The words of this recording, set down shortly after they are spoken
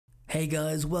Hey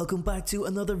guys, welcome back to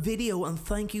another video and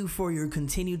thank you for your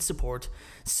continued support.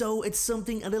 So it's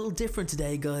something a little different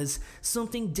today guys,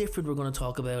 something different we're going to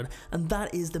talk about, and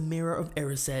that is the Mirror of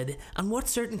Erised and what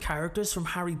certain characters from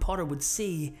Harry Potter would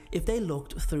see if they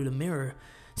looked through the mirror.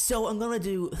 So I'm going to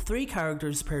do 3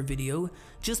 characters per video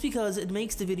just because it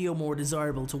makes the video more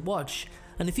desirable to watch,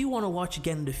 and if you want to watch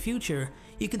again in the future,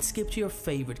 you can skip to your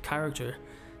favourite character.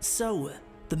 So,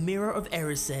 the Mirror of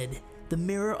Erised, the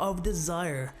Mirror of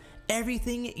Desire.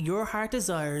 Everything your heart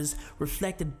desires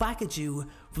reflected back at you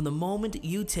from the moment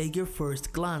you take your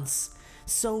first glance.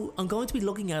 So I'm going to be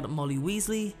looking at Molly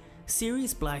Weasley,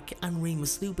 Sirius Black and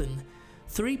Remus Lupin.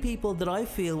 3 people that I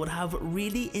feel would have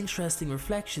really interesting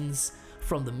reflections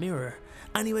from the mirror.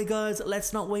 Anyway guys,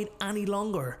 let's not wait any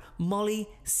longer. Molly,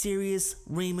 Sirius,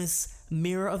 Remus,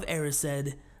 Mirror of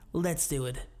Erised. Let's do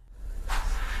it.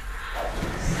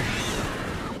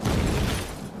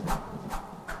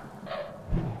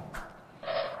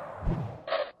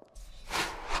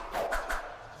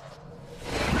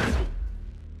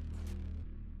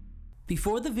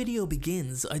 Before the video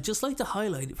begins, I'd just like to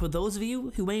highlight for those of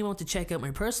you who may want to check out my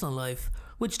personal life,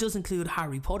 which does include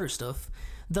Harry Potter stuff,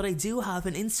 that I do have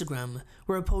an Instagram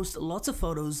where I post lots of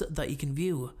photos that you can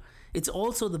view. It's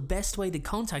also the best way to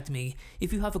contact me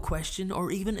if you have a question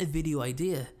or even a video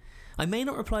idea. I may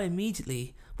not reply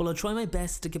immediately, but I'll try my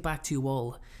best to get back to you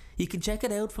all. You can check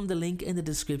it out from the link in the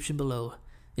description below.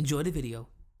 Enjoy the video.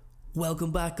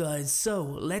 Welcome back guys, so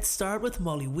let's start with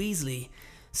Molly Weasley.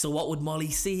 So what would Molly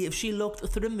see if she looked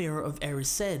through the Mirror of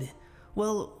Erised?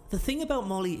 Well, the thing about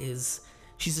Molly is,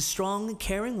 she's a strong,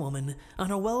 caring woman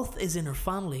and her wealth is in her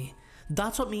family.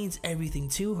 That's what means everything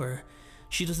to her.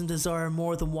 She doesn't desire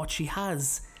more than what she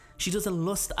has. She doesn't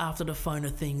lust after the finer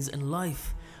things in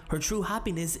life. Her true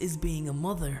happiness is being a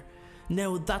mother.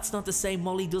 Now, that's not to say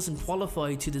Molly doesn't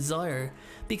qualify to desire,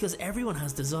 because everyone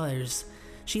has desires.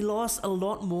 She lost a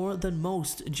lot more than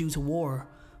most due to war.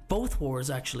 Both wars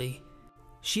actually.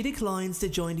 She declines to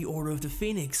join the Order of the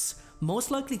Phoenix, most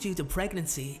likely due to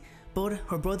pregnancy, but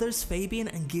her brothers Fabian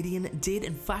and Gideon did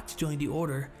in fact join the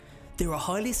Order. They were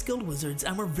highly skilled wizards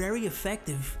and were very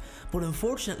effective, but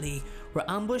unfortunately were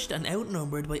ambushed and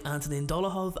outnumbered by Antonin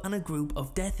Dolohov and a group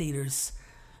of Death Eaters.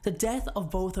 The death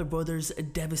of both her brothers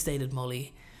devastated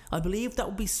Molly. I believe that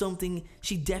would be something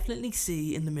she'd definitely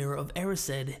see in the Mirror of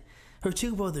Erised. Her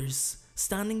 2 brothers,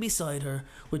 standing beside her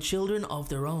with children of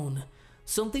their own.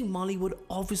 Something Molly would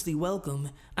obviously welcome,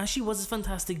 as she was a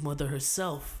fantastic mother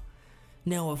herself.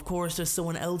 Now of course there's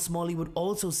someone else Molly would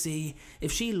also see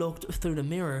if she looked through the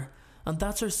mirror, and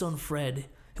that's her son Fred,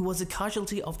 who was a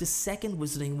casualty of the Second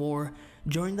Wizarding War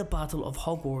during the Battle of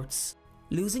Hogwarts.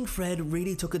 Losing Fred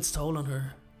really took its toll on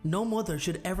her. No mother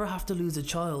should ever have to lose a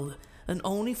child, and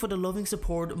only for the loving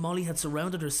support Molly had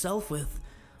surrounded herself with,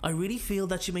 I really feel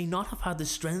that she may not have had the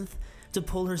strength to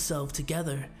pull herself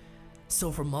together.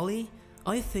 So for Molly,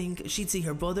 I think she'd see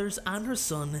her brothers and her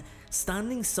son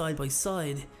standing side by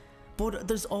side, but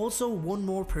there's also one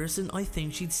more person I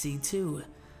think she'd see too,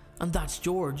 and that's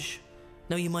George.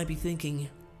 Now you might be thinking,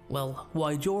 well,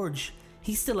 why George?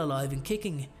 He's still alive and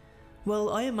kicking.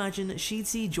 Well, I imagine she'd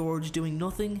see George doing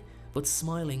nothing but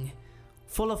smiling,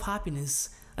 full of happiness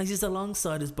as he's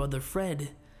alongside his brother Fred.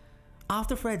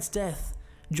 After Fred's death,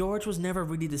 George was never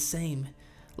really the same.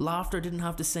 Laughter didn't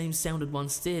have the same sound it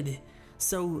once did.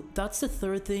 So that's the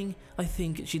 3rd thing I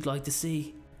think she'd like to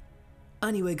see.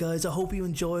 Anyway guys, I hope you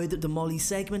enjoyed the Molly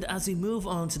segment as we move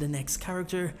on to the next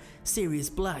character,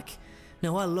 Sirius Black.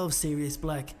 Now I love Sirius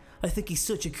Black. I think he's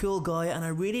such a cool guy and I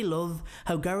really love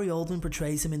how Gary Oldman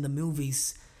portrays him in the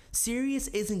movies. Sirius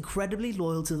is incredibly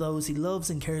loyal to those he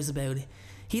loves and cares about.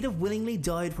 He'd have willingly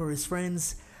died for his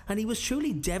friends, and he was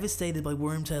truly devastated by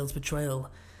Wormtail's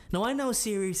betrayal. Now I know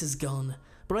Sirius is gone,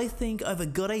 but I think I have a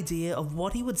good idea of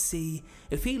what he would see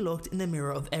if he looked in the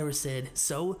Mirror of Erised,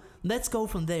 so let's go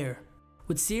from there.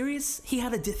 With Sirius, he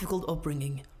had a difficult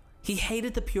upbringing. He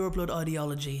hated the pureblood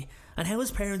ideology and how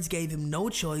his parents gave him no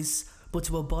choice but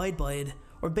to abide by it,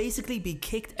 or basically be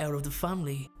kicked out of the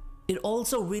family. It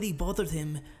also really bothered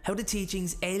him how the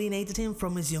teachings alienated him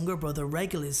from his younger brother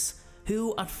Regulus,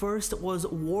 who at first was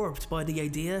warped by the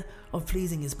idea of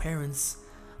pleasing his parents.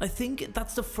 I think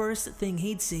that's the first thing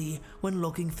he'd see when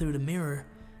looking through the mirror.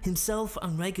 Himself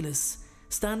and Regulus,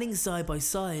 standing side by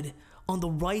side, on the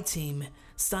right team,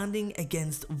 standing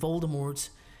against Voldemort.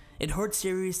 It hurt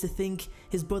Sirius to think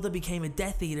his brother became a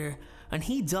Death Eater, and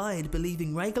he died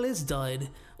believing Regulus died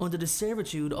under the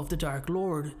servitude of the Dark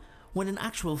Lord, when in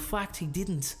actual fact he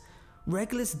didn't.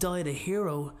 Regulus died a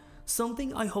hero,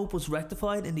 something I hope was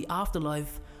rectified in the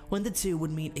afterlife when the two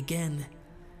would meet again.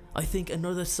 I think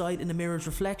another sight in the mirror's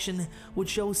reflection would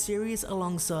show Sirius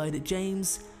alongside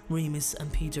James, Remus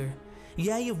and Peter.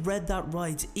 Yeah, you've read that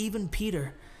right, even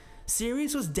Peter.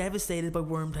 Sirius was devastated by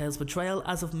Wormtail's betrayal,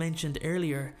 as I've mentioned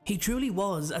earlier. He truly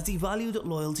was, as he valued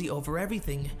loyalty over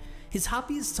everything. His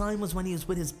happiest time was when he was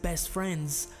with his best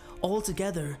friends, all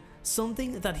together,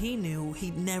 something that he knew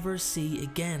he'd never see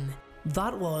again.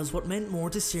 That was what meant more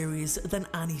to Sirius than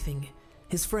anything.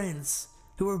 His friends,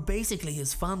 who were basically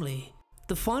his family.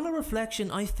 The final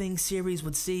reflection I think Sirius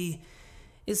would see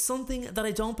is something that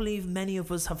I don't believe many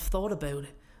of us have thought about,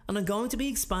 and I'm going to be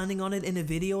expanding on it in a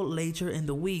video later in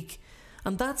the week,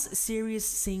 and that's Sirius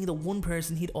seeing the one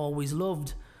person he'd always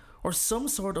loved, or some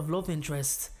sort of love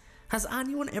interest. Has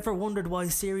anyone ever wondered why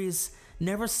Sirius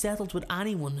never settled with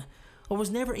anyone, or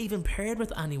was never even paired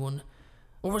with anyone,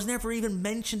 or was never even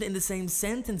mentioned in the same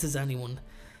sentence as anyone?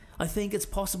 I think it's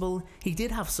possible he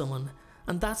did have someone,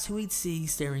 and that's who he'd see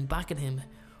staring back at him,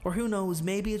 or who knows,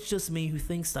 maybe it's just me who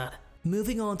thinks that.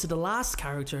 Moving on to the last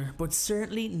character, but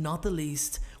certainly not the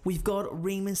least, we've got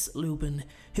Remus Lupin,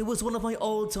 who was one of my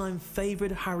all-time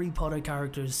favourite Harry Potter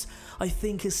characters. I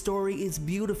think his story is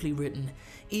beautifully written.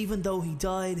 Even though he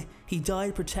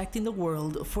died protecting the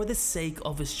world for the sake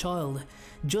of his child,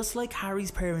 just like Harry's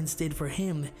parents did for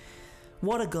him.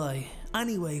 What a guy.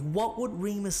 Anyway, what would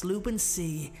Remus Lupin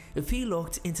see if he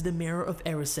looked into the Mirror of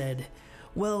Erised?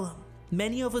 Well,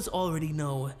 many of us already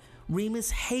know,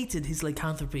 Remus hated his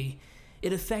lycanthropy.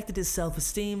 It affected his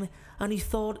self-esteem, and he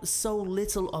thought so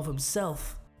little of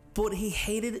himself. But he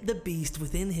hated the beast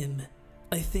within him.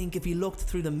 I think if he looked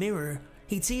through the mirror,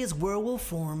 he'd see his werewolf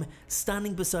form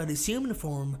standing beside his human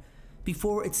form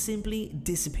before it simply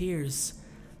disappears.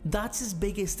 That's his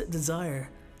biggest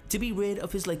desire, to be rid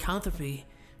of his lycanthropy,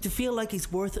 to feel like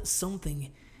he's worth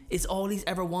something. It's all he's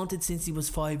ever wanted since he was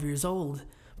 5 years old.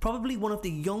 Probably one of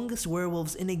the youngest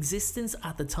werewolves in existence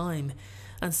at the time,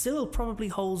 and still probably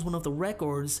holds one of the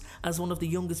records as one of the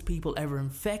youngest people ever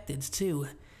infected too.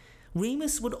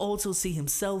 Remus would also see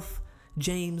himself,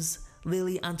 James,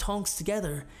 Lily and Tonks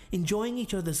together, enjoying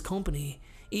each other's company,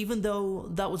 even though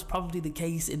that was probably the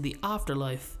case in the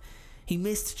afterlife. He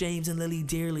missed James and Lily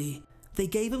dearly. They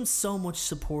gave him so much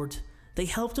support. They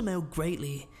helped him out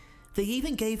greatly. They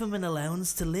even gave him an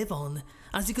allowance to live on,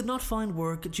 as he could not find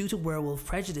work due to werewolf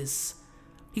prejudice.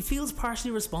 He feels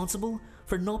partially responsible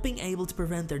for not being able to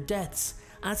prevent their deaths,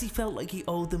 as he felt like he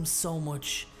owed them so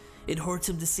much. It hurts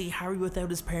him to see Harry without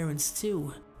his parents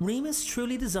too. Remus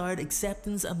truly desired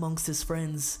acceptance amongst his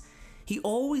friends. He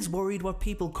always worried what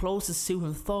people closest to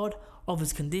him thought of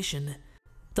his condition.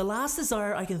 The last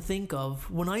desire I can think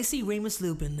of when I see Remus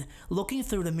Lupin looking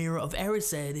through the Mirror of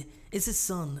Erised is his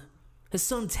son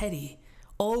Teddy,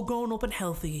 all grown up and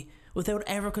healthy without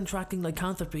ever contracting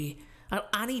lycanthropy at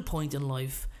any point in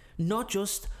life, not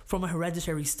just from a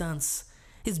hereditary stance.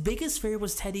 His biggest fear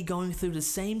was Teddy going through the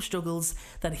same struggles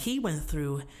that he went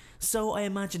through, so I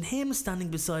imagine him standing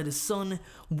beside his son,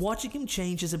 watching him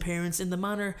change his appearance in the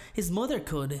manner his mother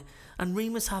could, and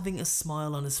Remus having a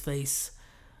smile on his face.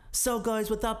 So guys,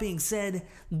 with that being said,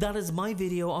 that is my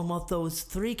video on what those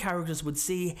three characters would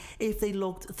see if they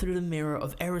looked through the Mirror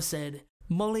of Erised.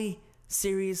 Molly,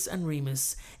 Sirius and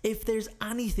Remus. If there's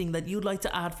anything that you'd like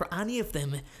to add for any of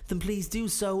them, then please do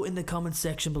so in the comments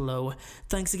section below.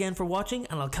 Thanks again for watching,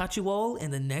 and I'll catch you all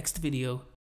in the next video.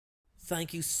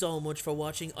 Thank you so much for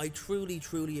watching. I truly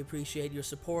appreciate your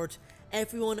support.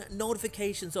 Everyone,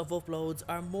 notifications of uploads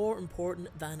are more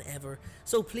important than ever,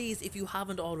 so please, if you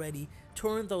haven't already,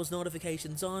 turn those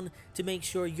notifications on to make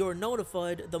sure you're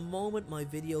notified the moment my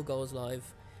video goes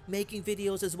live. Making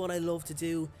videos is what I love to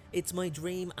do. It's my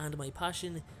dream and my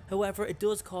passion. However, it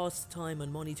does cost time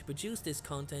and money to produce this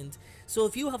content, so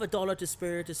if you have $1 to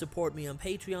spare to support me on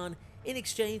Patreon in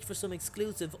exchange for some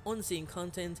exclusive unseen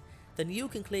content, then you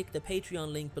can click the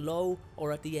Patreon link below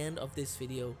or at the end of this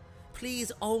video.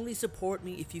 Please only support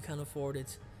me if you can afford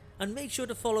it. And make sure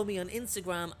to follow me on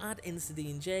Instagram at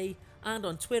InstaDNJ and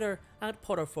on Twitter at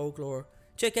Folklore.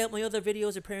 Check out my other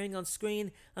videos appearing on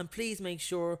screen, and please make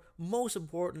sure, most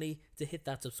importantly, to hit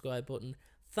that subscribe button.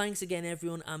 Thanks again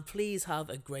everyone, and please have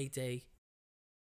a great day.